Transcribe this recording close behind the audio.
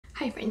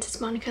Hi friends, it's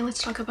Monica.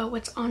 Let's talk about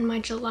what's on my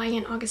July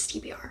and August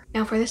TBR.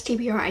 Now for this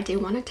TBR, I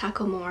did want to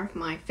tackle more of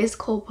my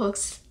physical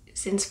books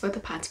since for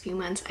the past few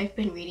months I've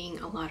been reading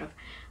a lot of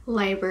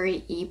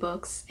library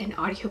ebooks and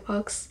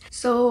audiobooks.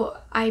 So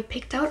I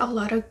picked out a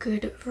lot of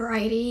good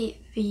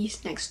variety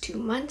these next 2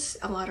 months,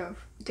 a lot of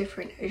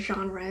different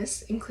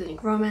genres including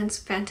romance,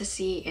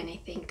 fantasy, and I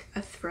think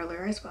a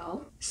thriller as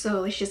well.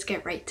 So let's just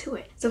get right to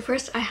it. So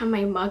first I have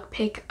my mug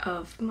pick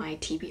of my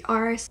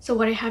TBRs. So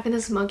what I have in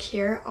this mug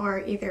here are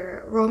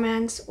either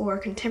romance or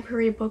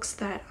contemporary books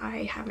that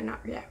I have not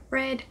yet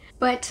read.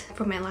 But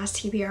for my last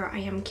TBR I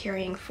am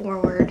carrying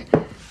forward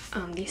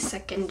The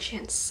Second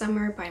Chance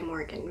Summer by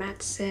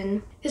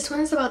Matson. This one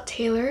is about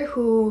Taylor,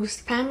 whose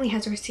family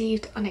has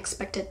received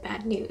unexpected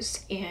bad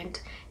news and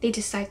they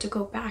decide to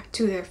go back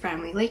to their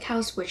family lake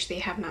house, which they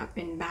have not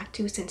been back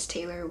to since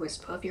Taylor was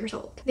 12 years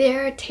old.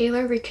 There,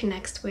 Taylor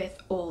reconnects with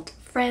old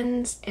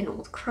friends, an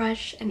old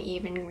crush, and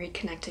even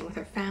reconnecting with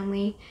her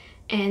family.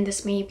 And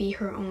this may be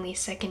her only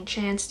second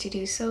chance to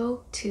do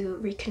so, to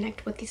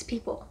reconnect with these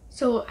people.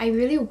 So I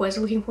really was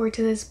looking forward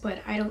to this,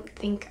 but I don't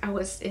think I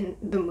was in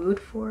the mood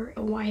for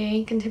a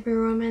YA contemporary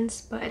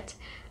romance, but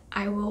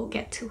I will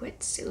get to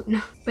it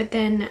soon. But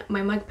then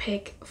my mug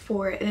pick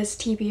for this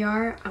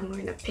TBR, I'm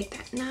going to pick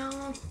that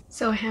now.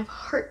 So I have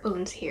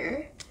Heartbones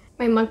here.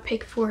 My mug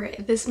pick for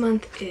this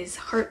month is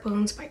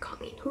Heartbones by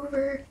Colleen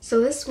Hoover.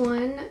 So this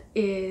one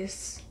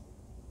is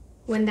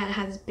one that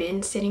has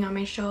been sitting on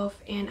my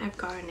shelf and I've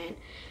gotten it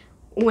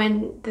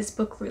when this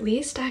book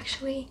released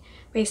actually,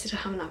 but I still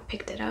have not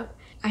picked it up.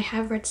 I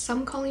have read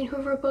some Colleen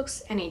Hoover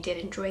books and I did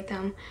enjoy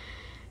them.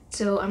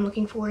 So I'm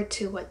looking forward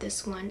to what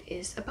this one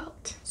is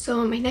about.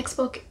 So my next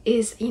book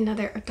is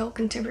another adult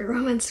contemporary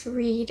romance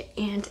read,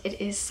 and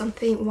it is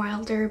Something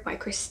Wilder by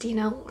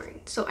Christina.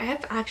 So I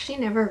have actually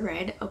never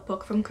read a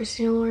book from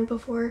Christina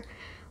before,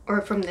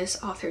 or from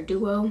this author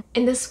duo.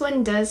 And this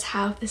one does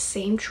have the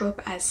same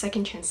trope as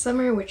Second Chance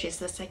Summer, which is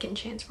the second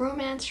chance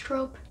romance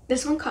trope.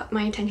 This one caught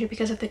my attention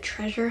because of the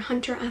treasure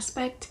hunter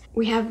aspect.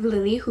 We have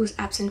Lily, whose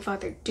absent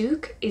father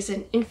Duke is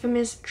an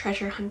infamous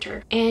treasure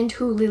hunter and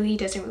who Lily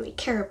doesn't really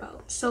care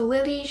about. So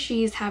Lily,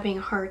 she's having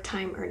a hard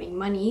time earning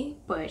money,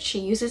 but she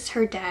uses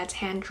her dad's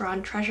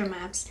hand-drawn treasure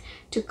maps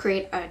to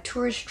create a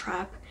tourist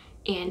trap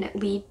and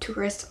lead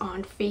tourists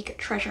on fake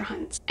treasure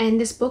hunts. And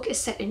this book is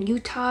set in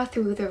Utah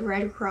through the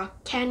Red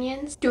Rock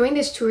Canyons. Doing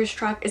this tourist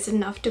trap is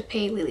enough to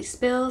pay Lily's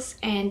bills,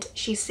 and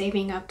she's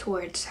saving up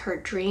towards her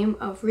dream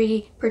of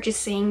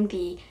repurchasing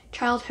the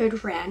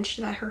childhood ranch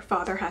that her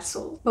father has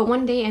sold. But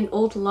one day an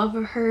old love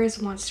of hers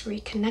wants to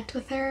reconnect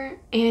with her,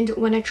 and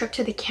when a trip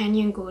to the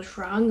canyon goes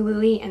wrong,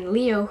 Lily and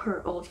Leo,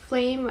 her old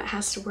flame,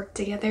 has to work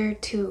together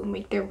to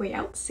make their way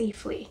out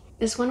safely.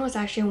 This one was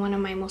actually one of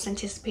my most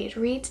anticipated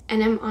reads,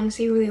 and I'm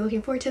honestly really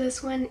looking forward to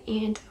this one,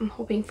 and I'm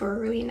hoping for a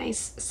really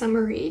nice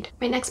summer read.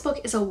 My next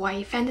book is a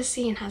YA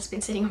fantasy and has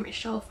been sitting on my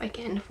shelf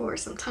again for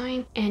some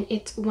time, and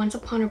it's Once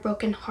Upon a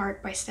Broken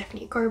Heart by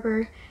Stephanie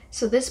Garber.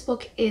 So this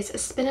book is a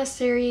spin-off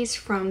series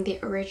from the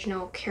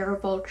original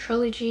Caraval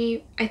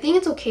trilogy. I think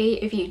it's okay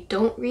if you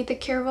don't read the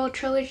Caraval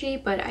trilogy,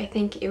 but I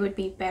think it would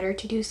be better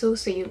to do so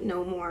you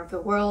know more of the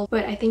world.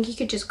 But I think you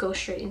could just go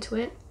straight into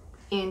it.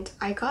 And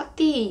I got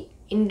the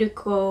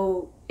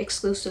Indigo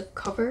exclusive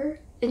cover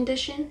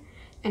edition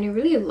and I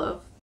really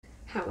love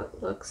how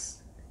it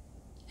looks.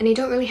 And I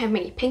don't really have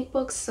many pink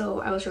books,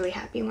 so I was really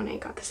happy when I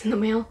got this in the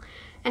mail.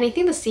 And I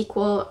think the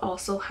sequel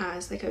also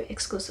has like an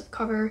exclusive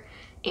cover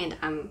and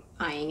I'm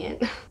eyeing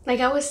it.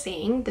 Like I was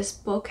saying, this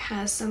book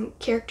has some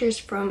characters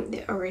from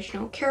the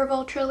original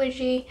Caraval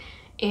trilogy,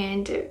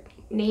 and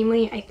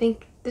namely, I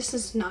think this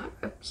is not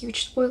a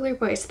huge spoiler,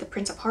 but it's the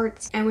Prince of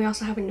Hearts. And we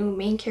also have a new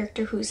main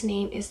character whose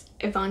name is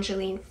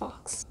Evangeline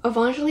Fox.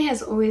 Evangeline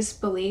has always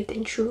believed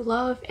in true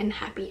love and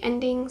happy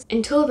endings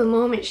until the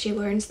moment she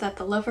learns that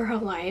the love of her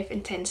life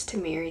intends to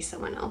marry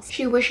someone else.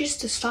 She wishes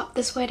to stop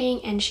this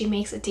wedding and she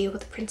makes a deal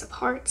with the Prince of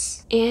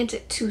Hearts. And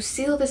to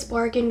seal this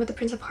bargain with the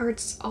Prince of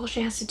Hearts, all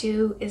she has to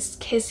do is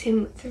kiss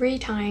him 3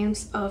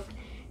 times of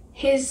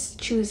his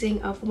choosing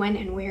of when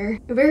and where.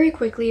 Very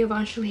quickly,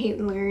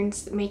 Evangeline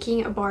learns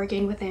making a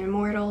bargain with an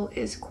immortal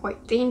is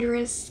quite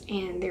dangerous,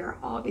 and there are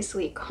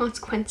obviously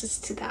consequences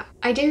to that.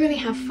 I did really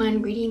have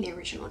fun reading the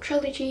original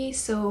trilogy,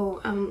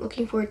 so I'm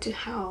looking forward to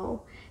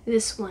how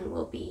this one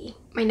will be.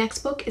 My next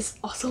book is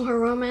also a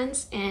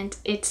romance, and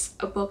it's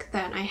a book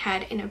that I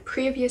had in a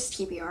previous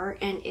TBR,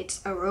 and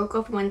it's A Rogue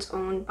of One's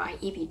Own by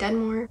Evie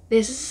Dunmore.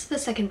 This is the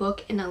second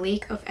book in a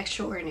League of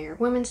Extraordinary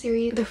Women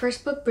series. The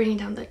first book, Bringing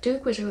Down the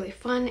Duke, was really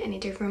fun and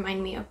it did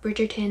remind me of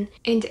Bridgerton,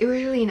 and it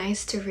was really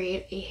nice to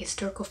read a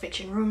historical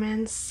fiction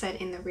romance set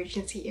in the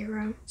Regency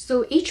era.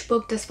 So each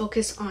book does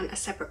focus on a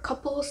separate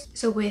couple.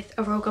 So with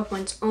A Rogue of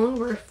One's Own,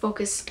 we're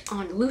focused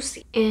on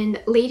Lucy,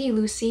 and Lady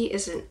Lucy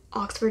is an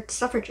Oxford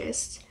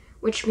suffragist,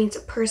 which means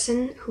a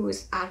person who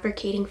is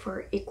advocating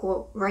for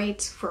equal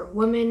rights for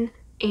women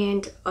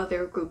and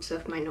other groups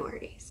of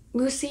minorities.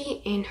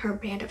 Lucy and her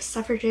band of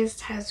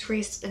suffragists has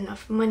raised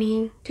enough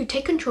money to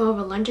take control of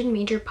a London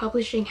major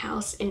publishing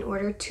house in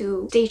order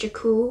to stage a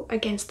coup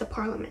against the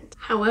parliament.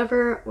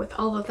 However, with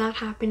all of that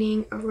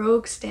happening, a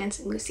rogue stands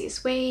in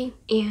Lucy's way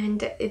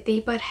and they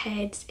butt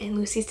heads, and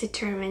Lucy's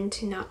determined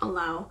to not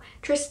allow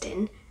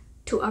Tristan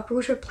to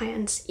uproot her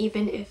plans,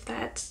 even if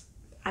that's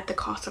at the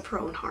cost of her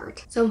own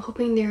heart. So I'm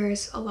hoping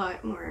there's a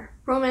lot more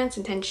romance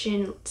and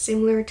tension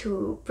similar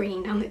to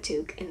Bringing Down the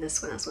Duke in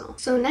this one as well.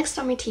 So next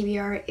on my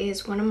TBR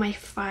is one of my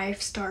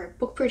 5-star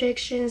book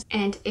predictions,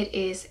 and it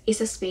is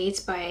Ace of Spades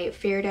by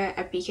Faridah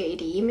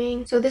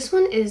Àbíké-Íyímídé. So this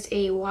one is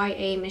a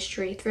YA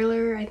mystery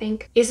thriller, I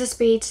think. Ace of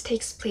Spades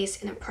takes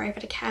place in a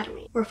private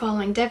academy. We're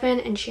following Devon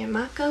and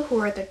Chiamaka, who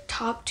are the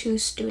top 2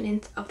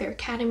 students of their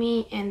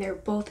academy, and they're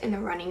both in the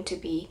running to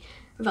be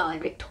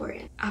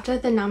valedictorian. After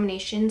the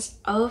nominations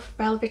of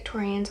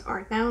valedictorians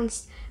are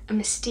announced, a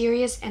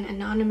mysterious and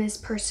anonymous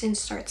person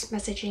starts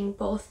messaging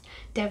both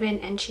Devon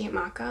and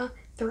Chiamaka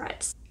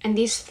threats. And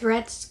these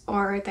threats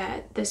are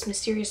that this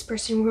mysterious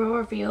person will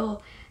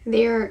reveal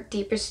their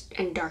deepest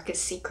and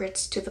darkest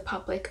secrets to the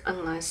public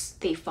unless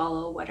they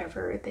follow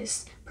whatever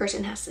this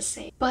person has to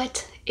say.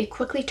 But it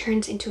quickly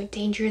turns into a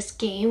dangerous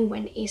game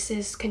when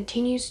Aces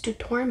continues to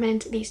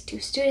torment these 2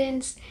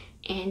 students.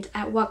 And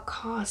at what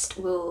cost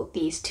will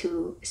these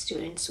 2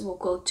 students will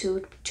go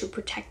to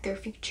protect their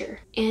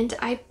future? And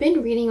I've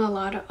been reading a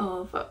lot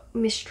of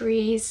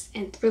mysteries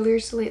and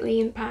thrillers lately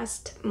in the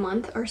past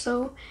month or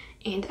so,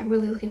 and I'm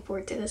really looking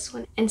forward to this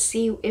one and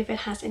see if it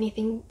has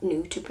anything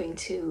new to bring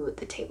to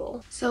the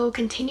table. So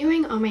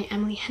continuing on my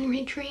Emily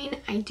Henry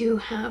train, I do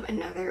have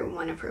another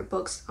one of her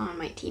books on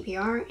my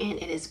TBR, and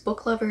it is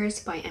Book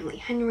Lovers by Emily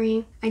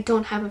Henry. I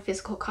don't have a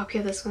physical copy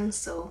of this one,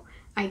 so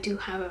I do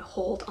have a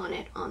hold on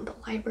it on the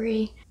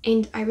library,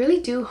 and I really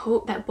do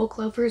hope that Book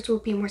Lovers will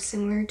be more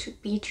similar to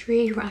Beach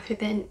Read rather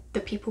than The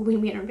People We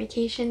Meet on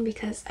Vacation,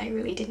 because I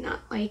really did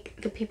not like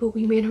The People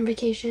We Meet on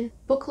Vacation.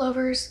 Book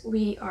Lovers,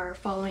 we are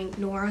following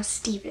Nora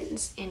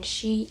Stevens, and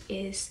she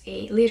is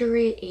a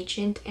literary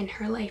agent and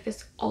her life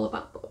is all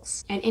about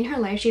books. And in her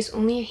life, she's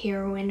only a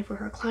heroine for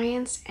her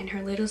clients and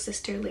her little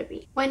sister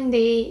Libby. One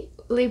day,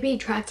 Libby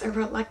drags a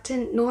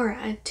reluctant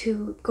Nora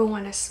to go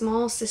on a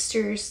small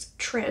sister's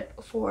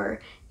trip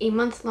for a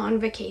month-long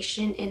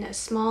vacation in a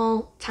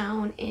small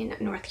town in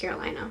North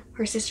Carolina.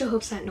 Her sister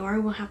hopes that Nora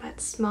will have that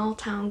small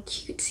town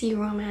cutesy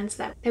romance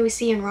that we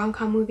see in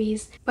rom-com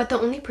movies, but the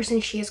only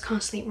person she is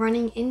constantly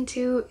running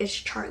into is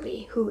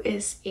Charlie, who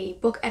is a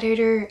book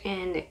editor,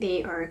 and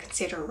they are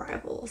considered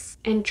rivals.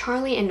 And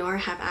Charlie and Nora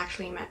have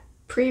actually met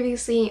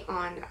previously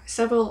on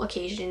several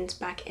occasions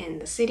back in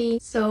the city.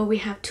 So we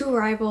have 2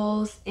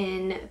 rivals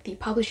in the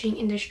publishing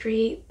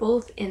industry,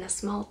 both in a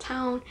small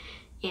town,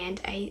 and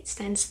I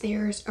sense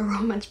there's a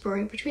romance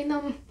brewing between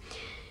them.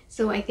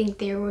 So I think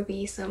there will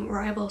be some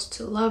rivals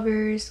to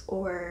lovers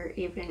or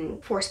even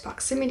forced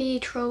proximity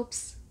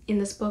tropes in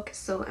this book,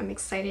 so I'm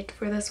excited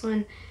for this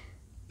one.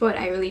 But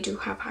I really do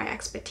have high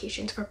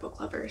expectations for Book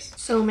Lovers.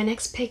 So my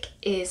next pick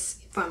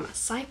is from a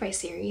sci-fi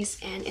series,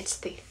 and it's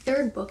the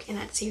 3rd book in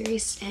that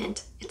series, and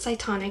it's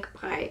Cytonic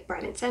by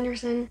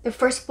Sanderson. The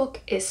first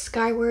book is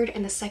Skyward,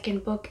 and the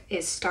second book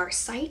is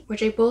Starsight,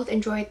 which I both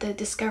enjoyed the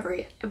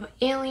discovery of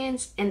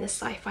aliens and the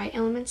sci-fi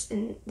elements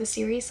in the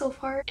series so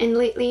far. And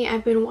lately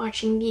I've been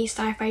watching the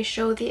sci-fi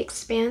show The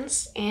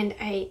Expanse, and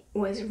I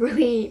was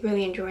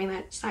really enjoying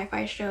that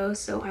sci-fi show,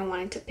 so I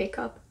wanted to pick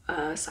up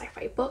a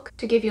sci-fi book.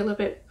 To give you a little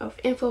bit of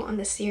info on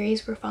the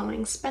series, we're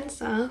following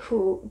Spencer,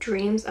 who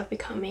dreams of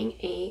becoming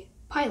a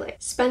pilot.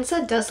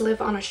 Spencer does live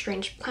on a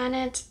strange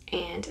planet,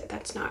 and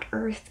that's not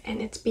Earth,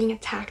 and it's being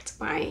attacked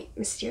by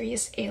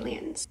mysterious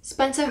aliens.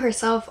 Spencer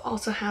herself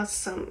also has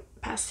some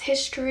past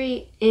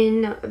history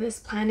in this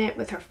planet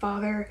with her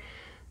father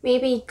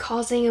maybe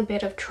causing a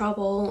bit of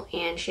trouble,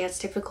 and she has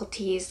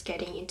difficulties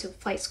getting into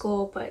flight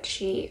school, but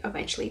she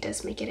eventually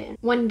does make it in.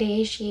 One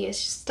day she is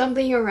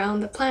stumbling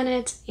around the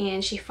planet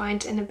and she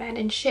finds an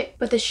abandoned ship,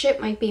 but the ship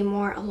might be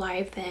more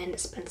alive than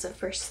Spencer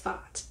first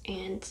thought.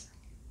 And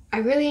I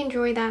really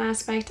enjoy that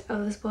aspect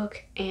of this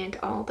book and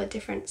all the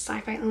different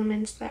sci-fi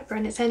elements that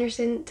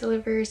Sanderson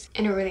delivers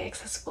in a really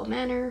accessible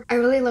manner. I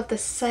really love the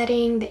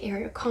setting, the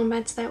aerial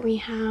combats that we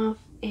have,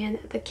 and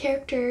the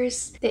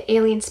characters, the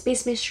alien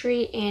space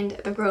mystery, and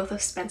the growth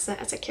of Spencer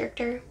as a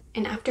character.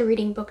 And after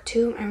reading book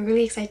 2, I'm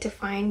really excited to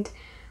find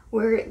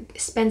where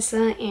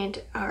Spencer and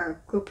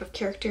our group of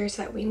characters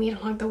that we meet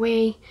along the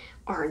way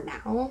are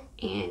now,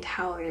 and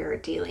how they're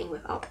dealing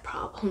with all the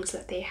problems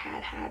that they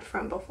had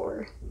from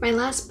before. My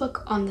last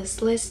book on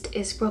this list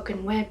is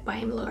Broken Web by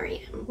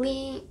Lori M.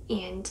 Lee,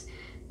 and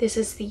this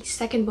is the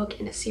 2nd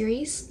book in a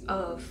series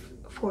of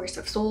Forest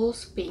of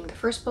Souls being the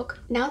first book.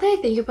 Now that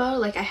I think about it,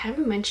 like, I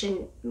haven't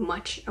mentioned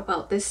much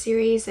about this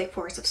series, like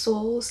Forest of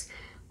Souls,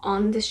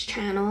 on this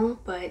channel,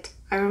 but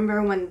I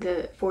remember when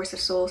the Forest of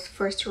Souls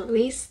first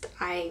released,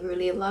 I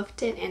really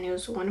loved it, and it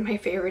was one of my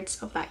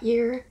favorites of that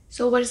year.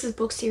 So what is this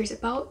book series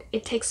about?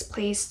 It takes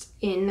place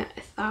in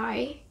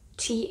Thai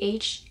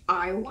Thiy.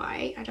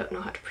 I don't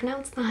know how to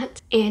pronounce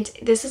that. And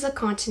this is a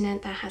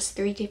continent that has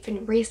 3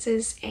 different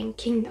races and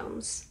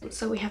kingdoms.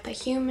 So we have the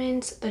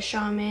humans, the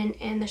shaman,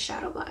 and the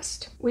shadow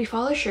blast. We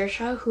follow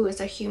Shersha, who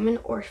is a human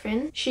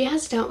orphan. She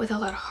has dealt with a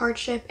lot of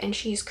hardship and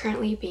she's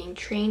currently being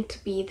trained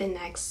to be the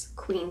next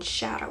Queen's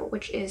Shadow,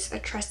 which is a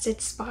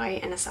trusted spy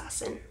and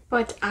assassin.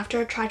 But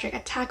after a tragic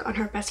attack on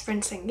her best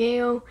friend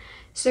Sangeo,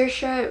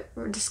 Shersha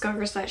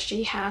discovers that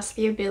she has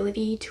the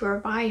ability to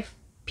revive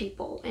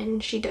people,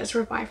 and she does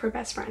revive her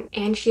best friend.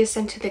 And she is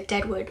sent to the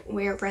Deadwood,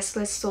 where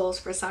restless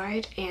souls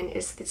reside and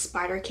is the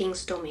Spider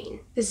King's domain.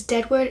 This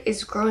Deadwood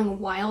is growing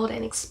wild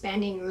and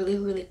expanding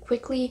really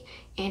quickly,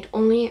 and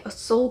only a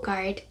soul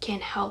guide can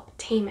help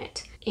tame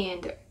it.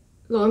 And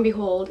lo and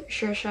behold,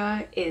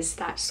 Shersha is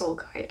that soul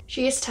guide.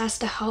 She is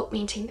tasked to help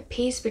maintain the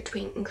peace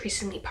between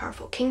increasingly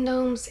powerful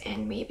kingdoms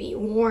and maybe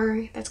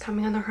war that's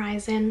coming on the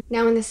horizon.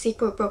 Now in the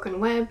sequel Broken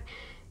Web,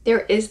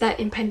 there is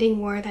that impending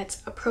war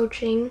that's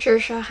approaching.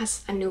 Shersha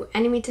has a new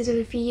enemy to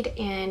defeat,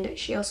 and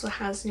she also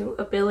has new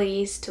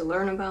abilities to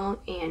learn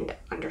about and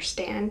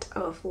understand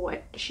of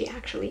what she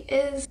actually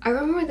is. I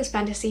remember this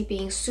fantasy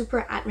being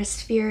super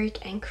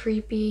atmospheric and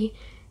creepy,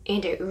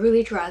 and it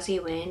really draws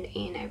you in,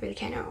 and I really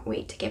cannot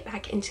wait to get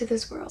back into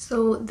this world.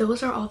 So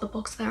those are all the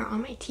books that are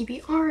on my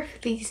TBR for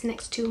these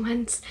next 2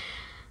 months.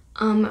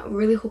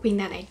 Really hoping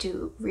that I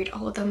do read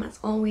all of them as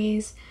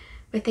always.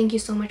 But thank you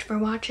so much for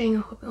watching.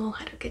 I hope you all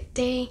had a good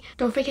day.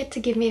 Don't forget to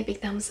give me a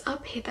big thumbs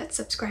up, hit that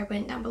subscribe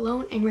button down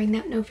below, and ring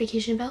that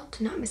notification bell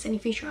to not miss any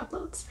future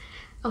uploads.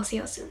 I'll see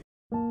y'all soon.